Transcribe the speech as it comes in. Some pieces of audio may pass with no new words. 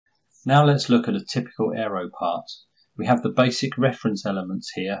Now let's look at a typical aero part. We have the basic reference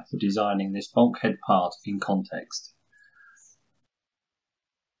elements here for designing this bulkhead part in context.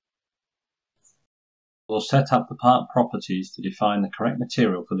 We'll set up the part properties to define the correct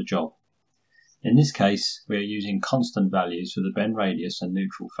material for the job. In this case, we are using constant values for the bend radius and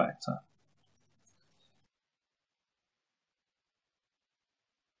neutral factor.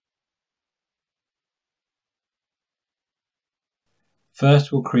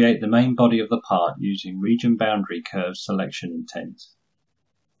 First, we'll create the main body of the part using region boundary curve selection intent.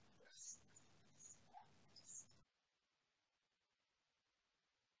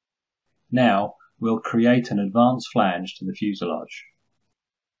 Now, we'll create an advanced flange to the fuselage.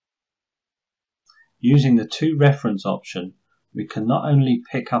 Using the to reference option, we can not only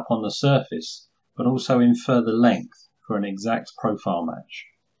pick up on the surface, but also infer the length for an exact profile match.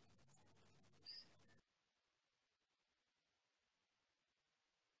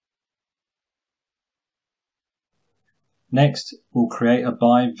 Next, we'll create a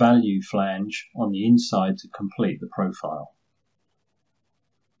by value flange on the inside to complete the profile.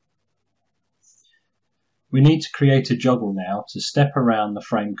 We need to create a joggle now to step around the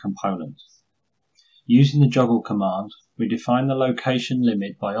frame component. Using the joggle command, we define the location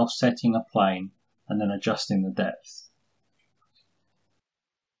limit by offsetting a plane and then adjusting the depth.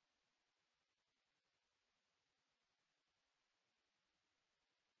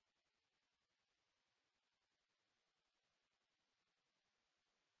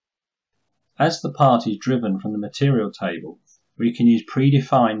 As the part is driven from the material table, we can use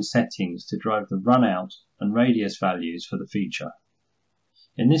predefined settings to drive the runout and radius values for the feature.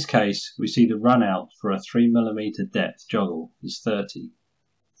 In this case, we see the runout for a 3mm depth joggle is 30.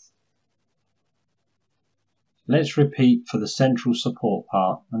 Let's repeat for the central support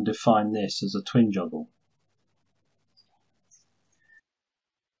part and define this as a twin joggle.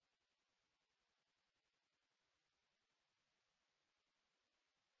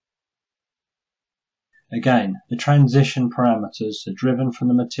 Again, the transition parameters are driven from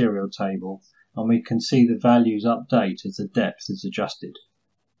the material table, and we can see the values update as the depth is adjusted.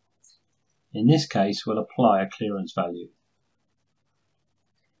 In this case, we'll apply a clearance value.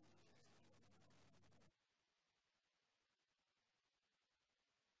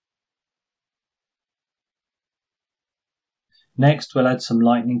 Next, we'll add some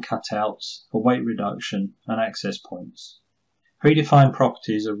lightning cutouts for weight reduction and access points. Predefined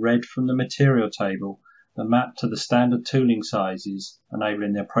properties are read from the material table and mapped to the standard tooling sizes,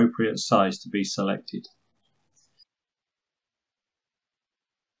 enabling the appropriate size to be selected.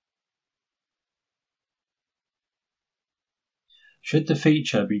 Should the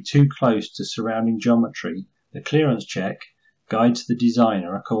feature be too close to surrounding geometry, the clearance check guides the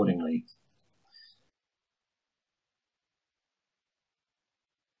designer accordingly.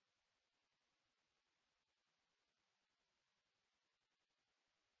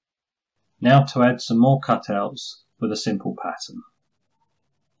 Now to add some more cutouts with a simple pattern.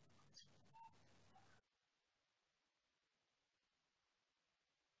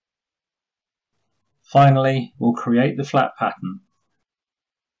 Finally, we'll create the flat pattern.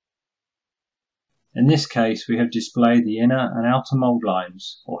 In this case, we have displayed the inner and outer mold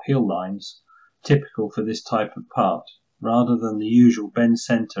lines, or heel lines, typical for this type of part, rather than the usual bend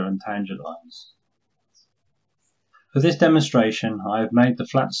center and tangent lines. For this demonstration, I have made the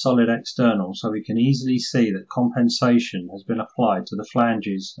flat solid external so we can easily see that compensation has been applied to the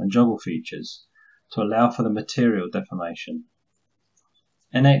flanges and joggle features to allow for the material deformation.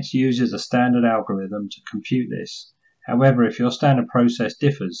 NX uses a standard algorithm to compute this. However, if your standard process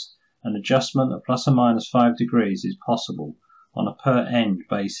differs, an adjustment of plus or minus 5 degrees is possible on a per end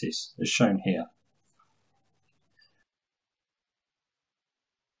basis, as shown here.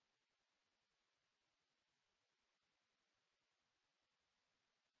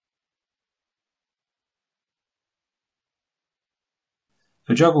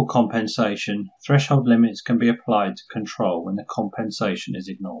 For joggle compensation, threshold limits can be applied to control when the compensation is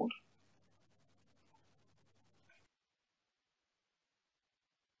ignored.